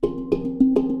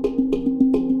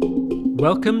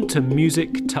Welcome to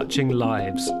Music Touching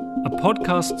Lives, a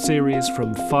podcast series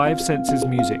from Five Senses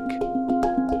Music.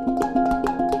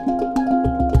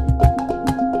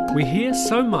 We hear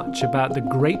so much about the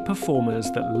great performers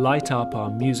that light up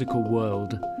our musical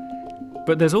world.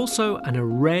 But there's also an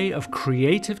array of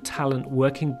creative talent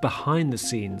working behind the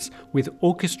scenes with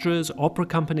orchestras, opera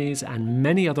companies, and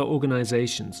many other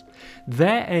organizations.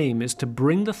 Their aim is to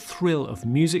bring the thrill of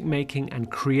music making and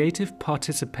creative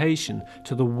participation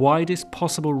to the widest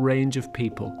possible range of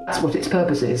people. That's what its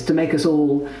purpose is, to make us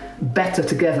all better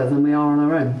together than we are on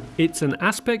our own. It's an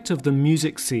aspect of the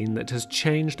music scene that has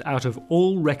changed out of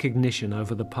all recognition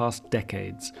over the past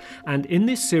decades. And in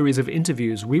this series of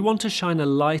interviews, we want to shine a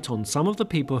light on some of the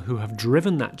people who have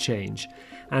driven that change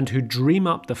and who dream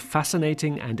up the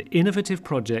fascinating and innovative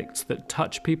projects that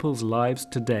touch people's lives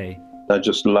today. I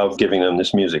just love giving them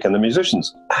this music, and the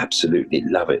musicians absolutely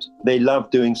love it. They love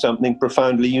doing something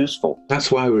profoundly useful. That's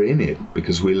why we're in it,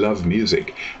 because we love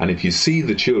music. And if you see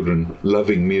the children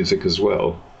loving music as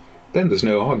well, then there's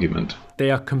no argument.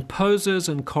 They are composers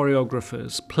and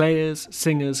choreographers, players,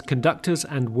 singers, conductors,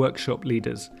 and workshop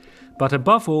leaders. But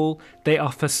above all, they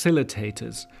are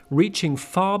facilitators, reaching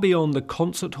far beyond the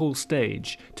concert hall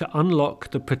stage to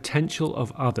unlock the potential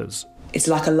of others. It's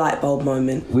like a light bulb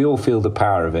moment. We all feel the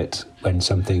power of it when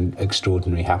something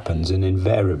extraordinary happens, and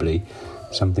invariably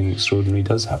something extraordinary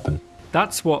does happen.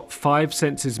 That's what Five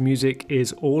Senses Music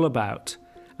is all about.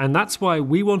 And that's why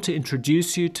we want to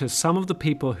introduce you to some of the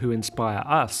people who inspire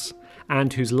us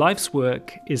and whose life's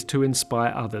work is to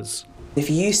inspire others. If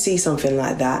you see something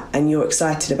like that and you're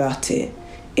excited about it,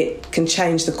 it can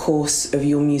change the course of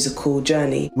your musical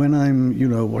journey. When I'm,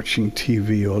 watching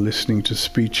TV or listening to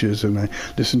speeches and I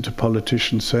listen to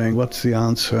politicians saying, what's the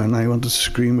answer? And I want to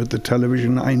scream at the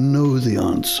television, I know the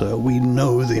answer. We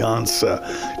know the answer.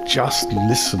 Just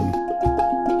listen.